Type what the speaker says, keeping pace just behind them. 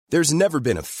There's never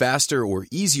been a faster or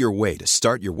easier way to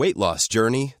start your weight loss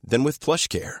journey than with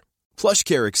PlushCare.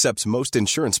 PlushCare accepts most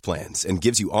insurance plans and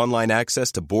gives you online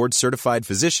access to board-certified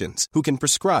physicians who can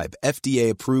prescribe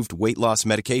FDA-approved weight loss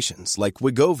medications like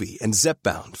Wegovy and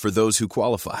Zepbound for those who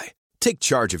qualify. Take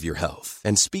charge of your health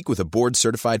and speak with a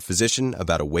board-certified physician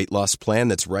about a weight loss plan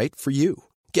that's right for you.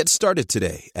 Get started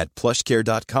today at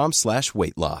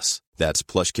plushcare.com/weight loss. That's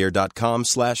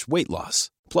plushcare.com/weight loss.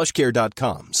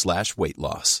 plushcare.com/weight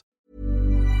loss.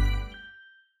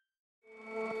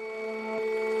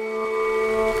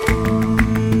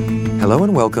 Hello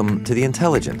and welcome to The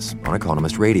Intelligence on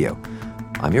Economist Radio.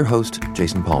 I'm your host,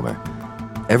 Jason Palmer.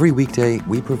 Every weekday,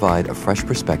 we provide a fresh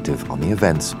perspective on the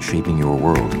events shaping your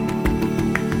world.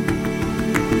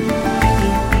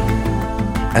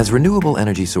 As renewable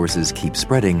energy sources keep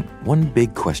spreading, one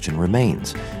big question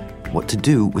remains: what to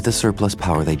do with the surplus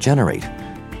power they generate,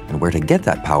 and where to get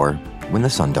that power when the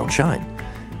sun don't shine.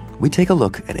 We take a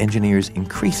look at engineers'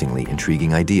 increasingly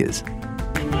intriguing ideas.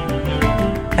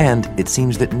 And it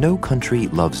seems that no country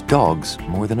loves dogs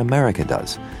more than America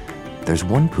does. There's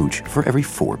one pooch for every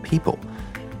 4 people.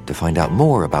 To find out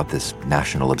more about this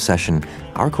national obsession,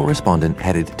 our correspondent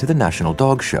headed to the National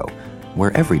Dog Show,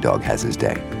 where every dog has his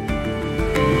day.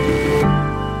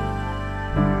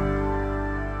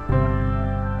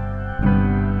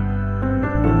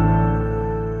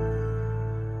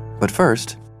 But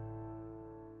first,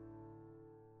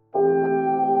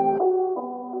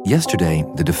 yesterday,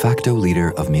 the de facto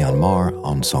leader of Myanmar,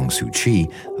 Aung San Suu Kyi,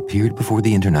 appeared before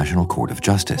the International Court of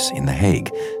Justice in The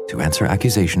Hague to answer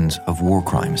accusations of war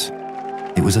crimes.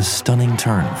 It was a stunning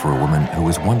turn for a woman who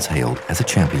was once hailed as a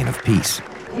champion of peace.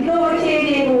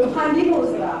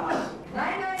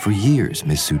 For years,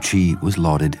 Ms. Suu Kyi was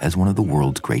lauded as one of the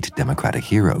world's great democratic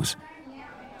heroes.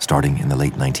 Starting in the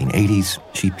late 1980s,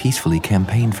 she peacefully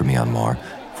campaigned for Myanmar,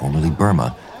 formerly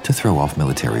Burma, to throw off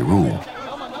military rule.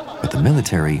 But the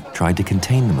military tried to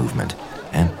contain the movement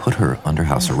and put her under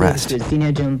house arrest. For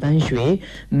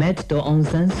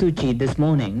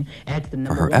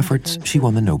her efforts, she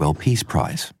won the Nobel Peace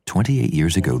Prize 28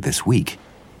 years ago this week.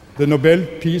 The Nobel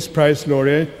Peace Prize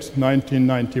laureate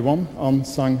 1991, Aung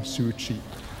San Suu Kyi.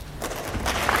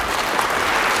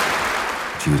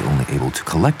 She was only able to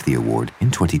collect the award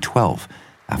in 2012,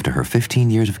 after her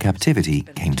 15 years of captivity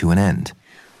came to an end.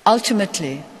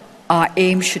 Ultimately, our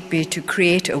aim should be to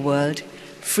create a world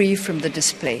free from the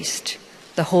displaced,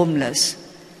 the homeless,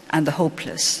 and the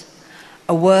hopeless.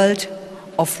 A world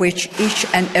of which each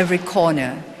and every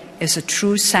corner is a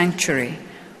true sanctuary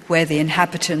where the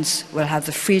inhabitants will have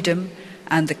the freedom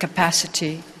and the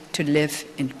capacity to live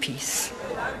in peace.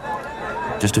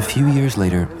 Just a few years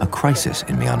later, a crisis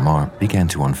in Myanmar began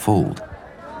to unfold.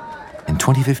 In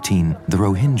 2015, the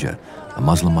Rohingya, a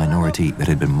Muslim minority that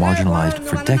had been marginalized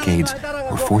for decades,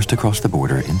 were forced across the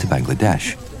border into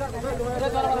Bangladesh.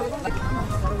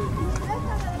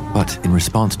 But in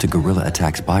response to guerrilla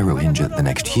attacks by Rohingya the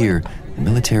next year, the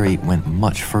military went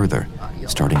much further,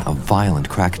 starting a violent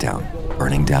crackdown,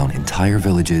 burning down entire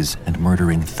villages and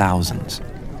murdering thousands.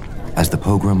 As the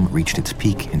pogrom reached its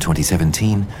peak in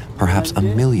 2017, perhaps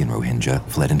 1 million Rohingya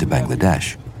fled into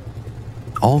Bangladesh.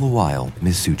 All the while,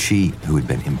 Ms. Suu Kyi, who had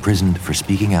been imprisoned for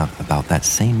speaking out about that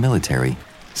same military,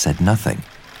 said nothing.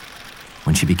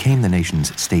 When she became the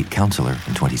nation's state councillor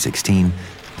in 2016,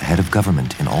 the head of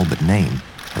government in all but name,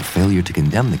 her failure to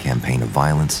condemn the campaign of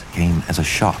violence came as a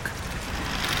shock.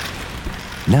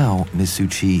 Now, Ms. Suu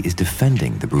Kyi is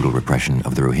defending the brutal repression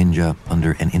of the Rohingya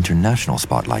under an international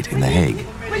spotlight in The Hague.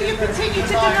 Will you continue to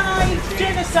deny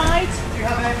genocide?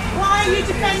 Why are you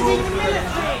defending the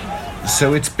military?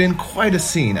 So it's been quite a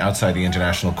scene outside the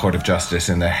International Court of Justice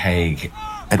in The Hague.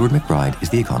 Edward McBride is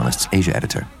The Economist's Asia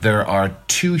editor. There are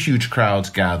 2 huge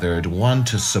crowds gathered, one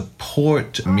to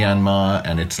support Myanmar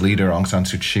and its leader Aung San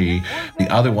Suu Kyi, the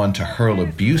other one to hurl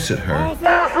abuse at her. Aung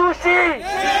San Suu Kyi!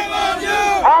 Shame on you!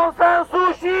 Aung San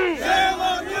Suu Kyi! Shame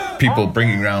on you! People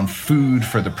bringing around food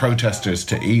for the protesters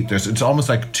to eat. It's almost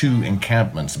like 2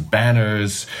 encampments,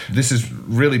 banners. This has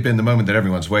really been the moment that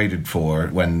everyone's waited for,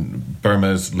 when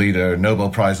Burma's leader, Nobel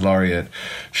Prize laureate,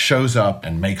 shows up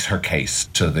and makes her case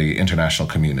to the international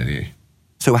community.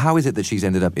 So how is it that she's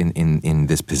ended up in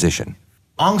this position?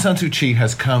 Aung San Suu Kyi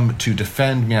has come to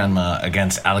defend Myanmar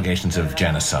against allegations of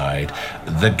genocide.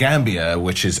 The Gambia,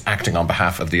 which is acting on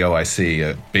behalf of the OIC,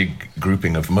 a big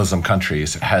grouping of Muslim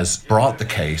countries, has brought the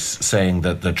case saying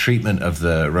that the treatment of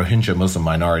the Rohingya Muslim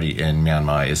minority in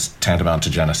Myanmar is tantamount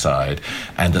to genocide,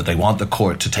 and that they want the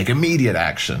court to take immediate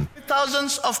action.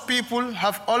 Thousands of people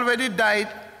have already died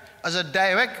as a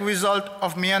direct result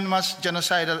of Myanmar's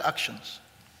genocidal actions.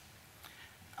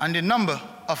 And the number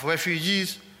of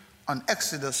refugees an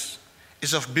exodus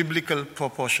is of biblical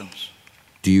proportions.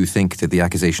 Do you think that the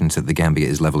accusations that the Gambia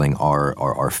is leveling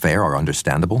are fair, are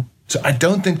understandable? So I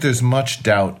don't think there's much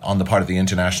doubt on the part of the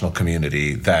international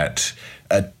community that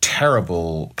a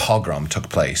terrible pogrom took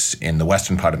place in the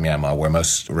western part of Myanmar, where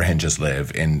most Rohingyas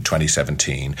live, in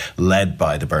 2017, led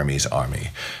by the Burmese army.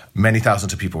 Many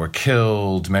thousands of people were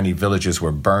killed, many villages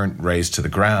were burnt, razed to the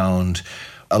ground.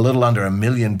 A little under 1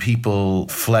 million people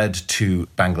fled to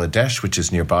Bangladesh, which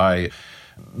is nearby.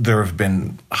 There have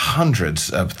been hundreds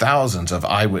of thousands of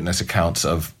eyewitness accounts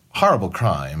of horrible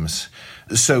crimes.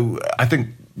 So I think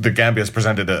the Gambia has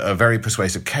presented a very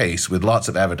persuasive case with lots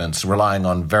of evidence, relying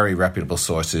on very reputable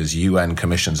sources, UN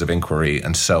commissions of inquiry,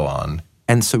 and so on.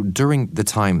 And so during the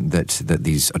time that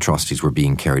these atrocities were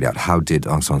being carried out, how did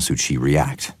Aung San Suu Kyi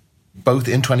react? Both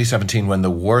in 2017, when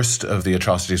the worst of the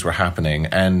atrocities were happening,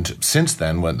 and since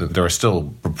then, when there are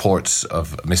still reports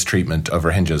of mistreatment of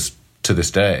Rohingyas to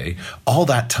this day, all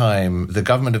that time, the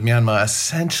government of Myanmar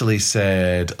essentially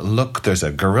said, look, there's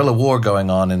a guerrilla war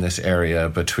going on in this area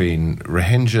between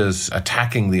Rohingyas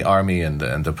attacking the army and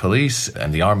the police,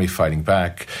 and the army fighting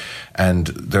back. And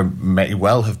there may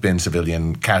well have been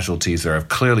civilian casualties. There have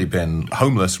clearly been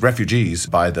homeless refugees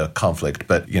by the conflict.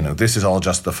 But, this is all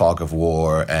just the fog of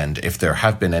war. And if there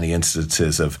have been any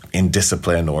instances of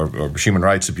indiscipline or human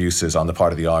rights abuses on the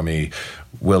part of the army,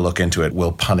 we'll look into it,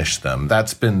 we'll punish them.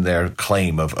 That's been their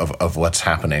claim of what's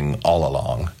happening all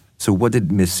along. So what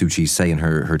did Ms. Suu Kyi say in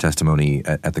her testimony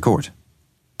at the court?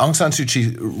 Aung San Suu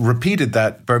Kyi repeated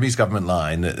that Burmese government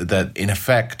line that, in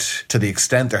effect, to the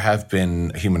extent there have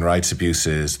been human rights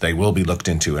abuses, they will be looked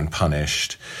into and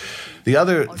punished. The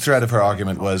other thread of her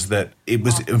argument was that it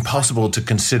was impossible to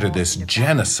consider this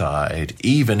genocide,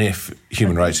 even if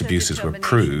human rights abuses were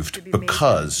proved,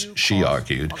 because, she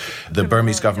argued, the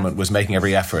Burmese government was making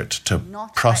every effort to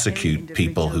prosecute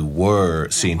people who were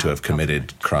seen to have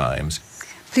committed crimes.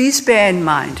 Please bear in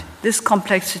mind this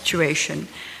complex situation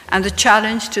and the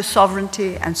challenge to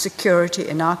sovereignty and security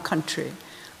in our country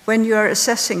when you are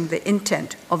assessing the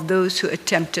intent of those who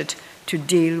attempted to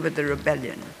deal with the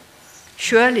rebellion.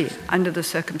 Surely, under the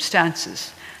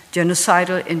circumstances,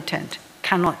 genocidal intent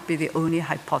cannot be the only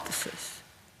hypothesis.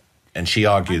 And she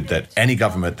argued that any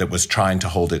government that was trying to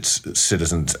hold its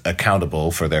citizens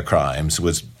accountable for their crimes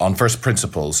was, on first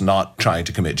principles, not trying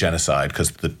to commit genocide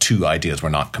because the two ideas were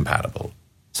not compatible.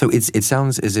 So it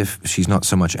sounds as if she's not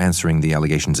so much answering the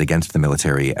allegations against the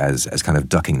military as kind of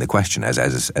ducking the question,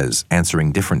 as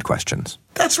answering different questions.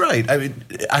 That's right.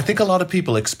 I think a lot of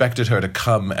people expected her to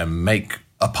come and make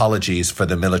apologies for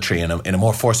the military in a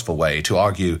more forceful way, to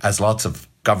argue, as lots of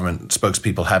government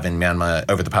spokespeople have in Myanmar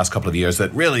over the past couple of years,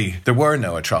 that really there were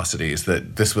no atrocities,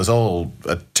 that this was all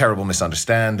a terrible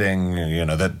misunderstanding,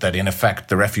 that in effect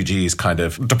the refugees kind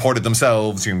of deported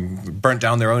themselves, burnt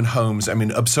down their own homes.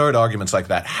 Absurd arguments like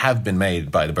that have been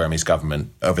made by the Burmese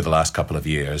government over the last couple of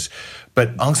years.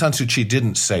 But Aung San Suu Kyi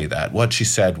didn't say that. What she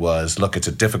said was, look, it's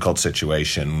a difficult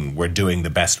situation. We're doing the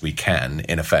best we can,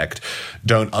 in effect.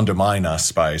 Don't undermine us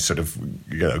by sort of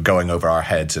going over our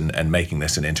heads and making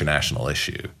this an international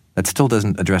issue. That still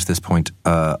doesn't address this point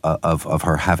of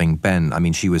her having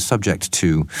been. She was subject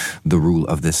to the rule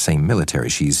of this same military.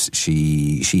 She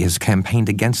has campaigned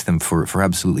against them for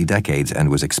absolutely decades and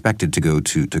was expected to go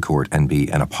to court and be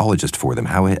an apologist for them.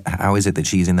 How is it that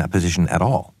she's in that position at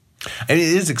all? It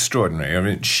is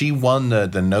extraordinary. She won the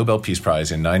Nobel Peace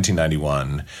Prize in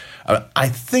 1991. I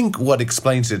think what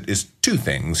explains it is two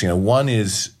things. One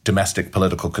is domestic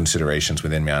political considerations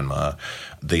within Myanmar.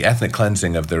 The ethnic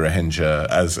cleansing of the Rohingya,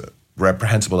 as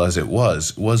reprehensible as it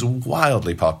was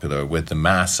wildly popular with the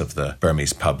mass of the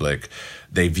Burmese public.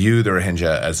 They view the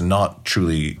Rohingya as not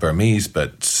truly Burmese,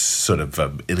 but sort of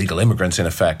illegal immigrants in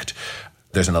effect.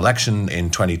 There's an election in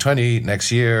 2020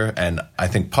 next year, and I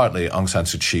think partly Aung San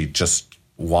Suu Kyi just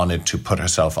wanted to put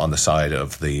herself on the side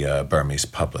of the Burmese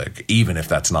public, even if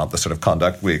that's not the sort of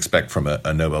conduct we expect from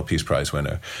a Nobel Peace Prize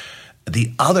winner.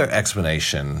 The other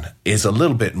explanation is a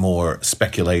little bit more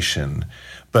speculation,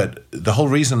 but the whole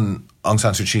reason Aung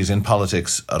San Suu Kyi is in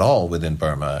politics at all within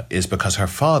Burma is because her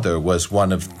father was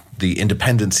one of the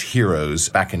independence heroes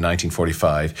back in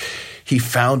 1945. He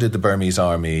founded the Burmese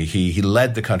army. He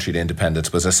led the country to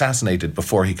independence, was assassinated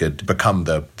before he could become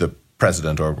the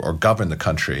president or govern the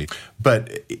country. But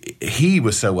he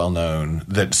was so well known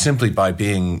that simply by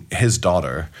being his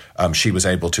daughter, she was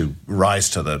able to rise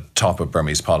to the top of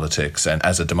Burmese politics. And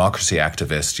as a democracy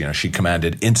activist, she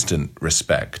commanded instant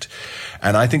respect.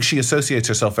 And I think she associates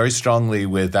herself very strongly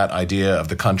with that idea of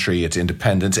the country, its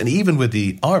independence, and even with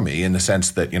the army in the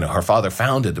sense that, her father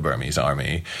founded the Burmese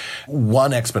army.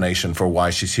 One explanation for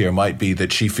why she's here might be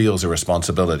that she feels a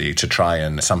responsibility to try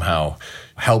and somehow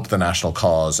help the national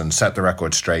cause and set the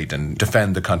record straight and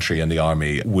defend the country and the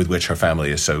army with which her family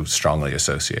is so strongly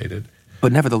associated.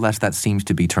 But nevertheless, that seems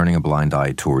to be turning a blind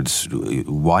eye towards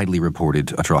widely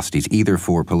reported atrocities, either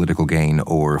for political gain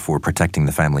or for protecting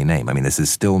the family name. I mean, this is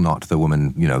still not the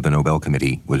woman, the Nobel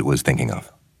Committee was thinking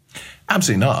of.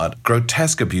 Absolutely not.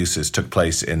 Grotesque abuses took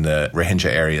place in the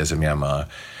Rohingya areas of Myanmar.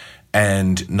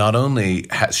 And not only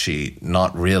has she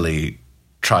not really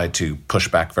tried to push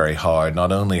back very hard,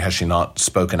 not only has she not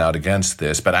spoken out against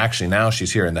this, but actually now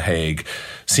she's here in The Hague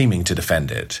seeming to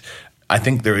defend it. I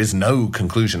think there is no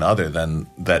conclusion other than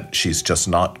that she's just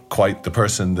not quite the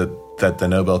person that the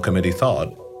Nobel Committee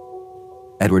thought.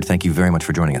 Edward, thank you very much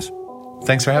for joining us.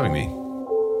 Thanks for having me.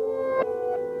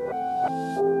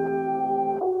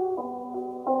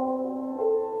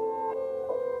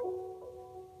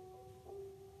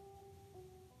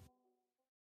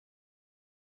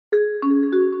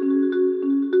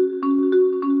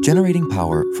 Generating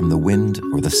power from the wind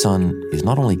or the sun is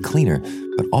not only cleaner,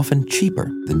 but often cheaper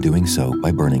than doing so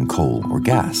by burning coal or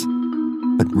gas.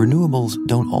 But renewables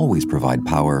don't always provide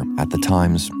power at the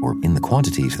times or in the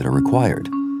quantities that are required.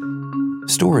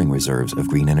 Storing reserves of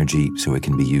green energy so it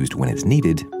can be used when it's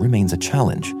needed remains a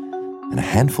challenge, and a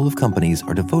handful of companies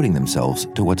are devoting themselves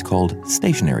to what's called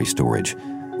stationary storage,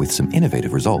 with some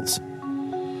innovative results.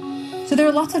 So there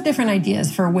are lots of different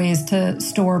ideas for ways to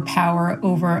store power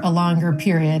over a longer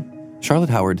period. Charlotte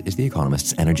Howard is The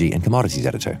Economist's energy and commodities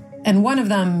editor. And one of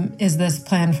them is this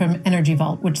plan from Energy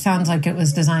Vault, which sounds like it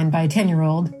was designed by a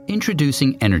 10-year-old.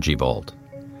 Introducing Energy Vault.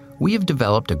 We have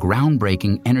developed a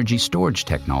groundbreaking energy storage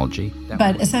technology.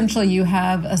 But essentially you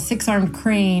have a 6-armed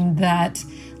crane that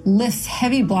lifts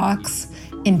heavy blocks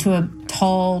into a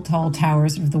tall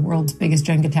towers of the world's biggest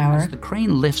Jenga tower. As the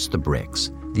crane lifts the bricks,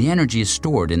 the energy is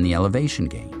stored in the elevation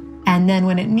gain. And then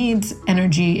when it needs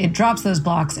energy, it drops those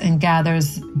blocks and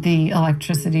gathers the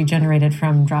electricity generated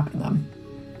from dropping them.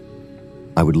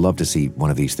 I would love to see one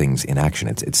of these things in action.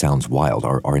 It sounds wild.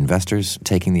 Are investors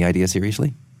taking the idea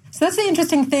seriously? So that's the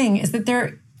interesting thing, is that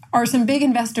there are some big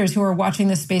investors who are watching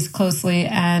this space closely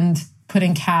and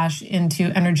putting cash into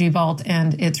Energy Vault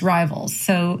and its rivals.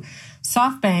 So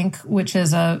SoftBank, which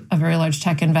is a very large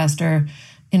tech investor,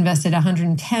 invested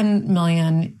 $110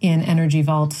 million in Energy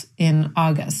Vault in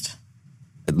August.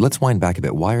 Let's wind back a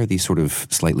bit. Why are these sort of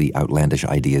slightly outlandish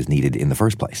ideas needed in the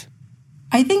first place?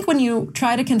 I think when you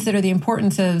try to consider the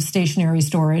importance of stationary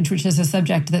storage, which is a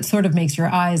subject that sort of makes your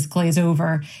eyes glaze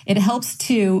over, it helps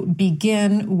to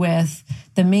begin with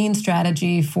the main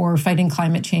strategy for fighting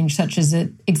climate change such as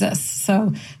it exists.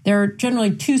 So there are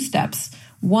generally 2 steps.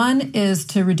 One is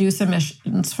to reduce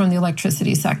emissions from the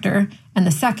electricity sector, and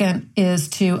the second is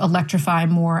to electrify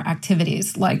more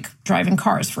activities, like driving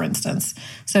cars, for instance.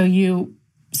 So you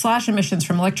slash emissions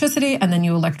from electricity, and then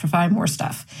you electrify more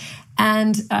stuff.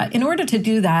 And in order to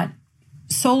do that,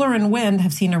 solar and wind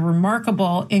have seen a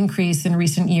remarkable increase in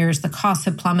recent years. The costs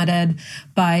have plummeted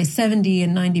by 70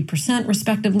 and 90%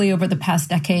 respectively over the past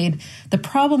decade. The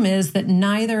problem is that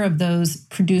neither of those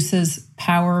produces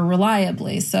power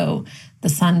reliably. So the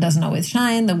sun doesn't always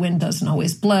shine, the wind doesn't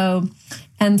always blow.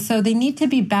 And so they need to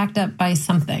be backed up by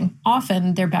something.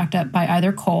 Often they're backed up by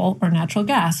either coal or natural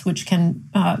gas, which can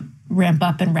ramp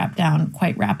up and ramp down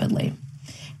quite rapidly.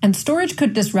 And storage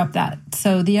could disrupt that.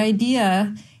 So the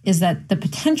idea is that the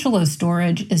potential of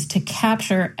storage is to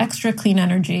capture extra clean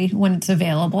energy when it's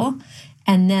available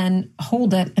and then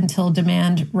hold it until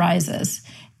demand rises.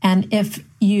 And if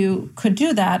you could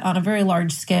do that on a very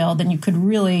large scale, then you could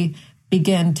really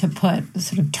begin to put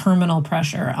sort of terminal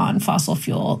pressure on fossil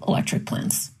fuel electric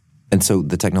plants. And so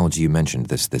the technology you mentioned,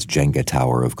 this Jenga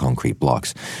tower of concrete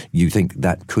blocks, you think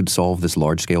that could solve this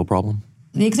large-scale problem?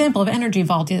 The example of Energy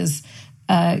Vault is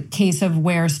a case of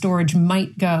where storage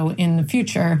might go in the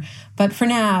future. But for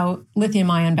now,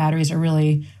 lithium-ion batteries are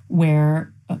really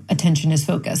where attention is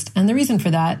focused. And the reason for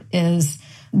that is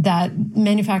that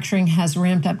manufacturing has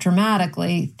ramped up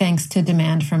dramatically thanks to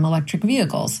demand from electric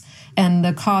vehicles. And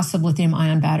the costs of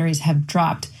lithium-ion batteries have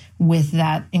dropped with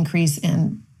that increase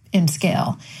in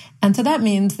scale. And so that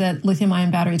means that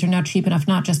lithium-ion batteries are now cheap enough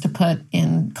not just to put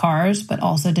in cars, but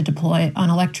also to deploy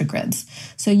on electric grids.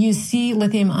 So you see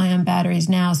lithium-ion batteries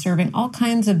now serving all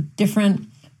kinds of different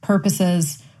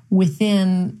purposes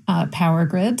within power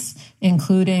grids,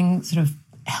 including sort of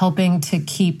helping to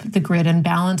keep the grid in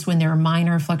balance when there are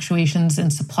minor fluctuations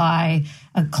in supply,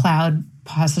 a cloud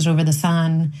passes over the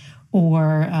sun,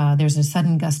 or there's a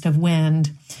sudden gust of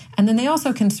wind. And then they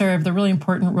also can serve the really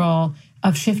important role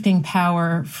of shifting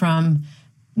power from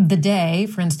the day,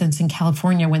 for instance, in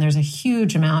California, when there's a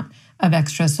huge amount of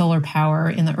extra solar power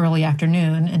in the early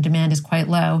afternoon and demand is quite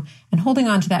low, and holding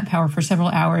on to that power for several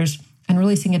hours and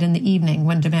releasing it in the evening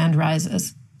when demand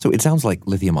rises. So it sounds like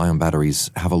lithium-ion batteries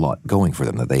have a lot going for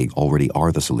them, that they already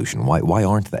are the solution. Why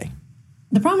aren't they?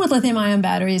 The problem with lithium-ion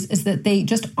batteries is that they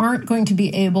just aren't going to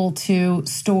be able to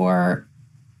store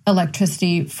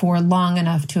electricity for long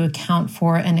enough to account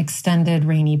for an extended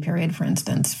rainy period, for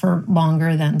instance, for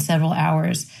longer than several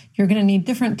hours. You're going to need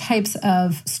different types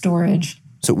of storage.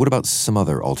 So what about some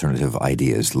other alternative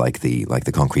ideas, like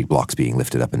the concrete blocks being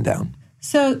lifted up and down?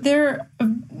 So there are a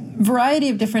variety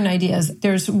of different ideas.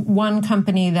 There's one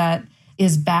company that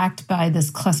is backed by this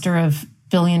cluster of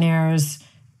billionaires,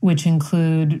 which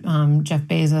include Jeff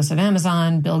Bezos of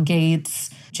Amazon, Bill Gates,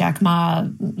 Jack Ma,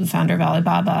 the founder of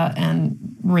Alibaba, and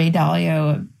Ray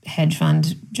Dalio, a hedge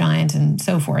fund giant, and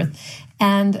so forth.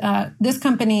 And this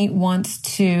company wants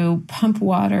to pump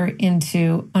water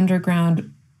into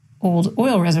underground old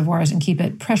oil reservoirs and keep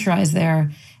it pressurized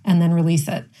there and then release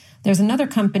it. There's another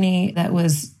company that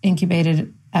was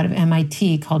incubated out of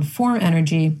MIT called Form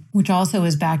Energy, which also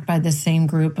is backed by this same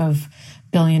group of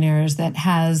billionaires, that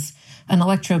has an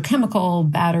electrochemical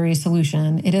battery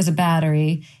solution. It is a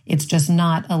battery. It's just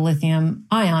not a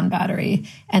lithium-ion battery.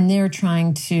 And they're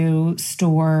trying to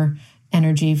store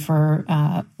energy for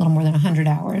a little more than 100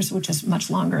 hours, which is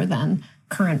much longer than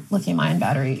current lithium-ion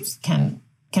batteries can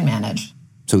manage.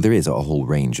 So there is a whole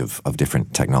range of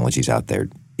different technologies out there.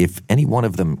 If any one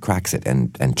of them cracks it,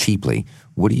 and cheaply,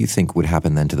 what do you think would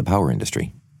happen then to the power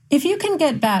industry? If you can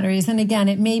get batteries, and again,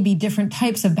 it may be different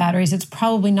types of batteries, it's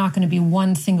probably not going to be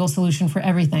one single solution for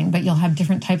everything, but you'll have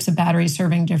different types of batteries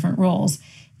serving different roles.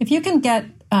 If you can get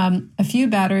a few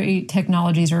battery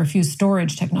technologies, or a few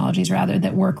storage technologies rather,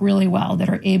 that work really well, that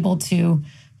are able to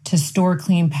store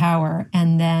clean power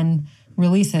and then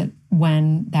release it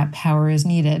when that power is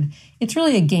needed, it's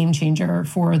really a game changer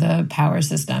for the power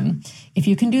system. If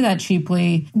you can do that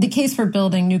cheaply, the case for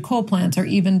building new coal plants or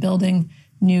even building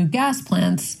new gas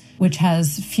plants, which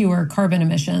has fewer carbon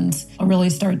emissions, really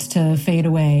starts to fade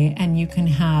away, and you can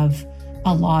have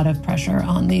a lot of pressure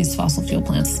on these fossil fuel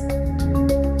plants.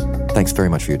 Thanks very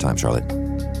much for your time, Charlotte.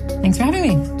 Thanks for having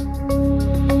me.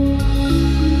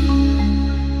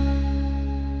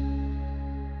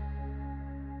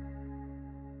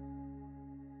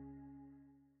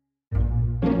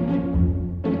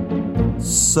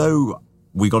 So,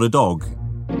 we got a dog.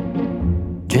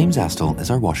 James Astle is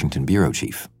our Washington bureau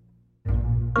chief.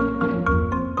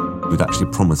 We'd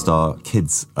actually promised our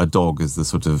kids a dog as the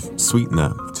sort of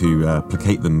sweetener to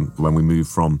placate them when we moved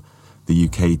from the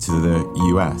UK to the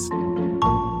US.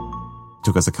 It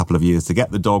took us a couple of years to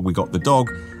get the dog. We got the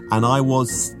dog, and I was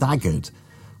staggered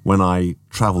when I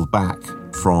travelled back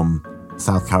from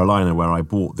South Carolina, where I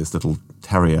bought this little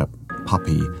terrier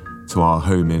puppy, to our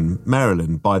home in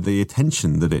Maryland, by the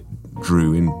attention that it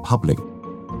drew in public.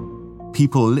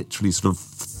 People literally sort of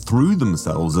threw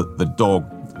themselves at the dog,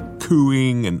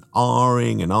 cooing and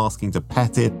ahhing and asking to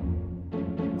pet it,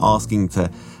 asking to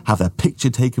have their picture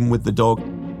taken with the dog.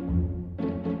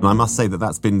 And I must say that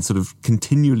that's been sort of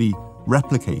continually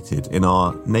replicated in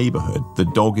our neighbourhood. The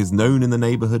dog is known in the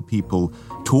neighbourhood. People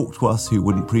talk to us who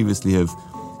wouldn't previously have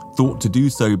thought to do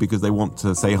so because they want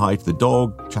to say hi to the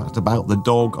dog, chat about the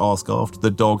dog, ask after the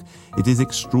dog. It is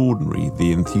extraordinary,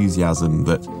 the enthusiasm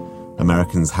that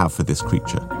Americans have for this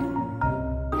creature.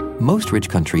 Most rich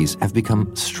countries have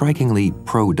become strikingly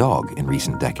pro-dog in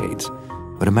recent decades,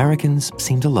 but Americans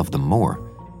seem to love them more.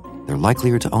 They're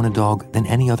likelier to own a dog than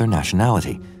any other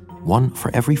nationality, one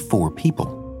for every 4 people.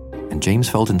 And James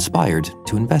felt inspired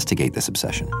to investigate this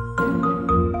obsession.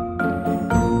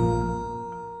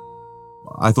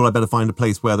 I thought I'd better find a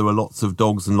place where there were lots of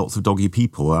dogs and lots of doggy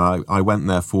people. I went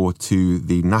therefore to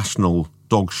the National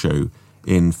Dog Show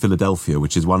in Philadelphia,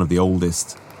 which is one of the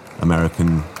oldest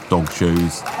American dog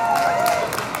shows.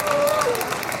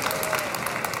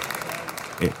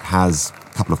 It has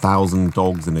a couple of thousand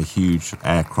dogs in a huge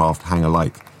aircraft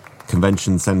hangar-like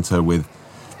convention center with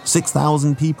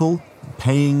 6,000 people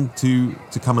paying to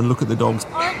come and look at the dogs.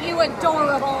 Aren't you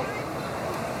adorable?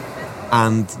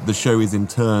 And the show is in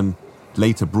turn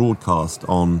later broadcast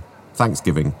on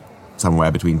Thanksgiving.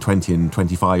 Somewhere between 20 and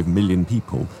 25 million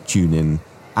people tune in.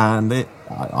 And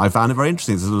I found it very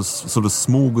interesting. It's a sort of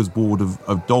smorgasbord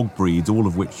of dog breeds, all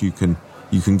of which you can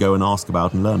go and ask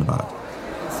about and learn about.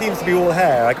 seems to be all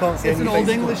hair. I can't see any It's an old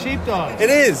English sheepdog. It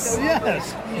is?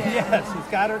 Yes.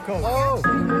 It's got her coat. Oh.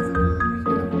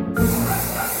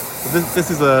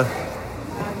 This is a...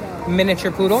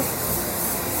 miniature poodle.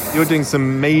 You're doing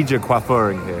some major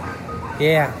coiffuring here.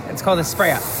 Yeah, it's called a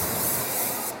spray-up.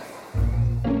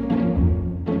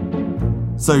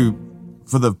 So,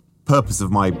 for the purpose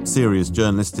of my serious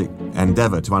journalistic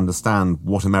endeavour to understand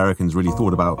what Americans really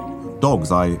thought about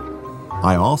dogs, I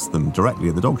asked them directly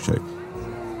at the dog show.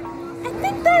 I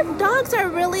think that dogs are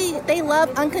really, they love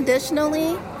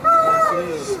unconditionally.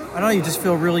 I don't know, you just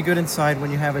feel really good inside when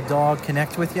you have a dog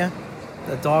connect with you.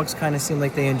 The dogs kind of seem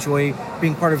like they enjoy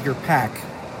being part of your pack,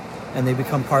 and they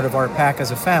become part of our pack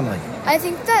as a family. I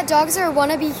think that dogs are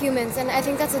wannabe humans, and I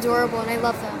think that's adorable, and I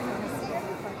love them.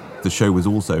 The show was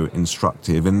also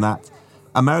instructive in that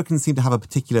Americans seem to have a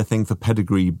particular thing for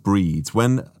pedigree breeds.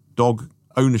 When dog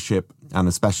ownership, and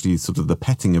especially sort of the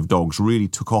petting of dogs, really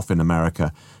took off in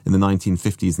America in the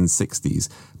 1950s and 60s,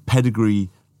 pedigree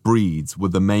breeds were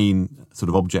the main sort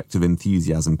of object of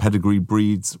enthusiasm. Pedigree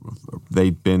breeds,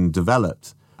 they'd been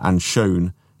developed and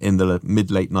shown in the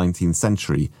mid-late 19th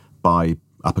century by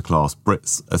upper-class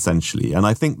Brits, essentially. And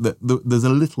I think that there's a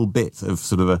little bit of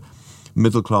sort of a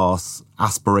middle-class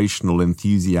aspirational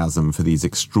enthusiasm for these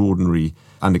extraordinary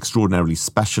and extraordinarily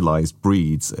specialised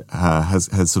breeds has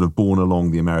sort of borne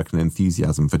along the American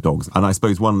enthusiasm for dogs. And I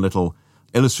suppose one little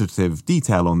illustrative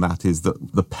detail on that is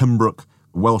that the Pembroke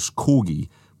Welsh Corgi,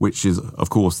 which is, of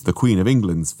course, the Queen of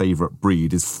England's favourite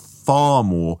breed, is far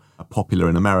more popular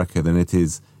in America than it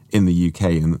is in the UK.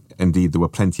 And indeed, there were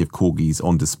plenty of Corgis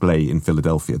on display in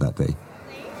Philadelphia that day.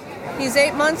 He's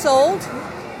 8 months old.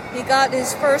 He got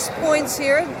his first points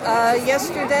here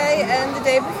yesterday and the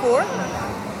day before.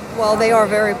 Well, they are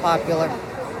very popular.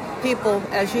 People,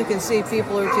 as you can see,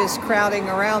 people are just crowding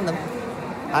around them.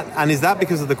 And is that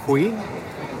because of the Queen?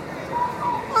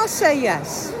 I'll say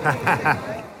yes.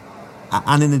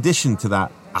 And in addition to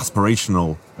that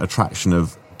aspirational attraction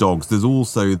of dogs, there's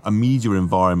also a media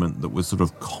environment that was sort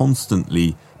of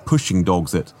constantly pushing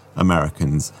dogs at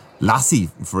Americans. Lassie,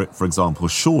 for example,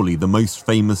 surely the most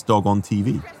famous dog on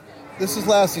TV. This is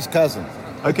Lassie's cousin.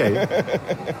 Okay.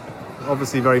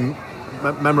 Obviously very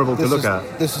memorable to look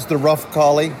at. This is the rough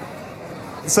collie.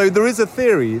 So there is a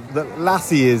theory that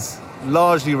Lassie is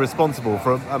largely responsible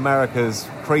for America's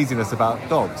craziness about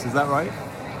dogs. Is that right?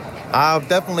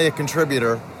 Definitely a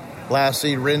contributor.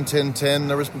 Lassie, Rin Tin Tin,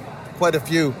 there was quite a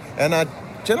few. And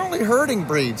generally herding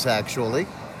breeds, actually.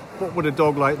 What would a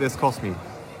dog like this cost me?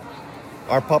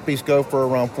 Our puppies go for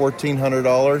around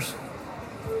 $1,400.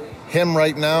 Him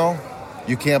right now,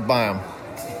 you can't buy him.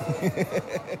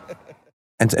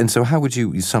 And so how would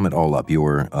you sum it all up,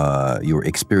 your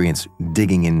experience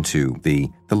digging into the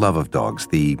love of dogs,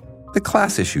 the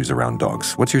class issues around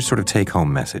dogs? What's your sort of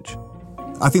take-home message?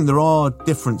 I think there are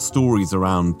different stories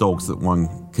around dogs that one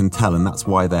can tell, and that's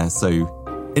why they're so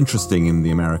interesting in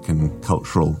the American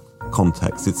cultural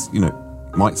context. It's,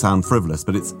 might sound frivolous,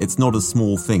 but it's not a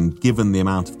small thing given the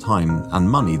amount of time and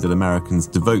money that Americans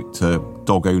devote to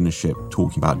dog ownership,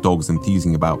 talking about dogs,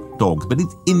 enthusing about dogs. But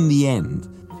it's in the end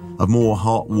of more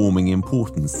heartwarming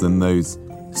importance than those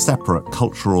separate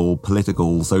cultural,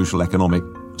 political, social, economic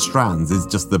strands is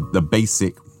just the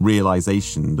basic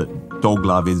realization that dog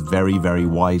love is very, very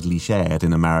widely shared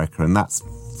in America. And that's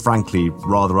frankly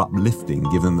rather uplifting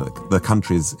given that the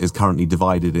country is currently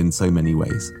divided in so many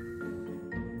ways.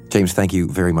 James, thank you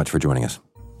very much for joining us.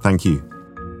 Thank you.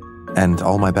 And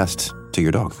all my best to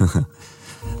your dog.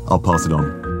 I'll pass it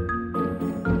on.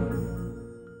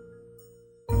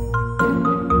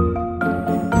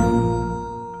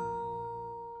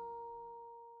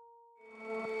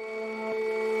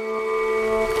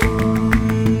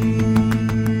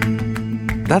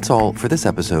 That's all for this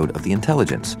episode of The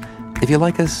Intelligence. If you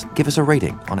like us, give us a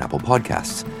rating on Apple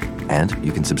Podcasts. And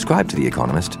you can subscribe to The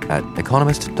Economist at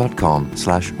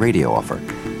economist.com/radio offer.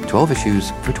 12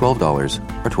 issues for $12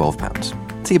 or £12.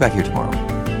 See you back here tomorrow.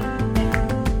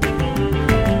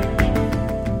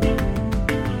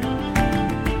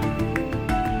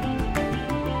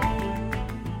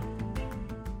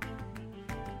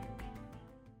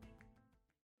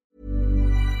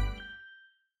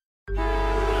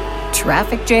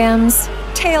 Traffic jams,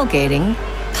 tailgating,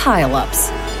 pile-ups.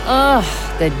 Ugh,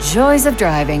 the joys of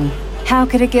driving. How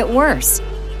could it get worse?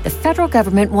 The federal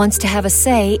government wants to have a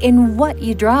say in what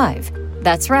you drive.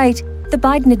 That's right. The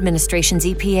Biden administration's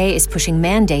EPA is pushing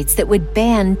mandates that would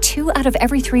ban 2 out of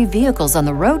every 3 vehicles on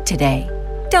the road today.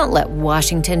 Don't let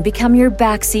Washington become your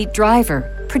backseat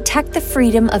driver. Protect the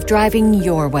freedom of driving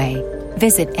your way.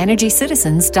 Visit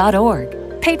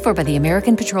EnergyCitizens.org. Paid for by the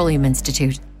American Petroleum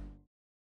Institute.